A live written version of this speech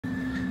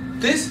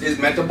This is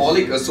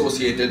metabolic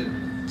associated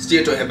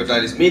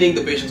steatohepatitis, meaning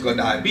the patient's got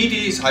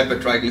diabetes,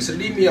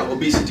 hypertriglyceridemia,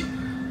 obesity.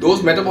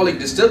 Those metabolic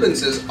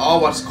disturbances are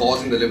what's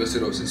causing the liver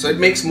cirrhosis. So it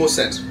makes more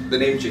sense, the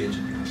name change.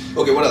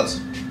 Okay, what else?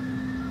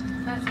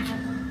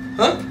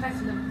 Huh?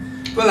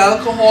 Well,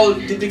 alcohol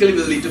typically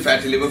will lead to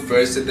fatty liver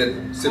first and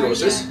then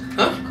cirrhosis.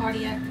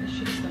 Cardiac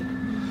issues.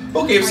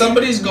 Okay, if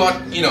somebody's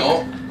got,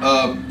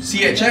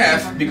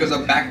 CHF because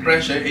of back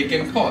pressure, it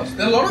can cause.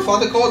 There are a lot of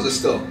other causes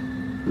still.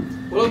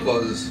 What other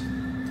causes?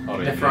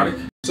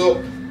 Nephrotic.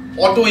 So,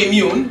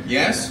 autoimmune,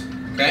 yes.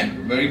 Okay,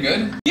 very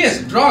good.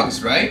 Yes,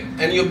 drugs, right?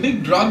 And your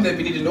big drug that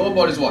we need to know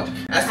about is what?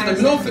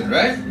 Acetaminophen,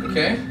 right?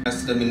 Okay.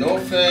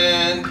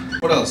 Acetaminophen.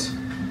 What else?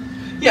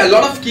 Yeah, a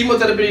lot of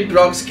chemotherapy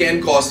drugs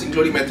can cause,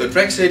 including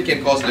methotrexate,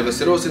 can cause liver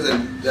cirrhosis,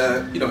 and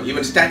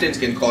even statins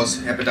can cause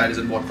hepatitis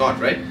and whatnot,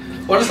 right?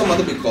 What are some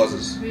other big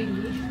causes?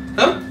 Radiation.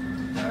 Huh?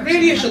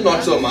 Radiation,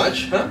 not so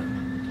much, huh?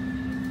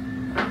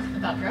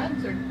 About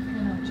drugs or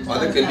just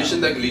Other condition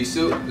that leads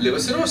to liver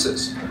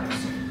cirrhosis.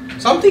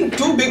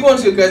 Two big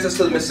ones you guys are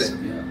still missing.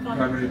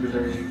 Primary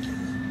biliary.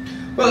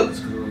 Well,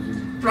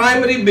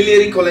 primary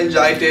biliary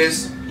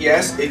cholangitis,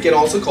 yes, it can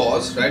also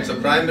cause, right? So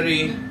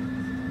primary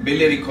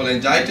biliary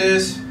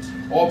cholangitis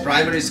or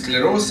primary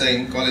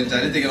sclerosing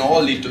cholangitis, they can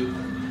all lead to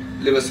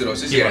liver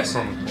cirrhosis. Yes.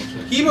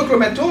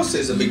 Hemochromatosis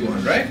is a big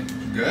one, right?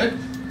 Good.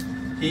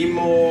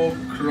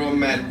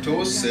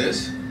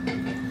 Hemochromatosis.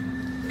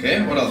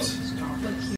 Okay, what else?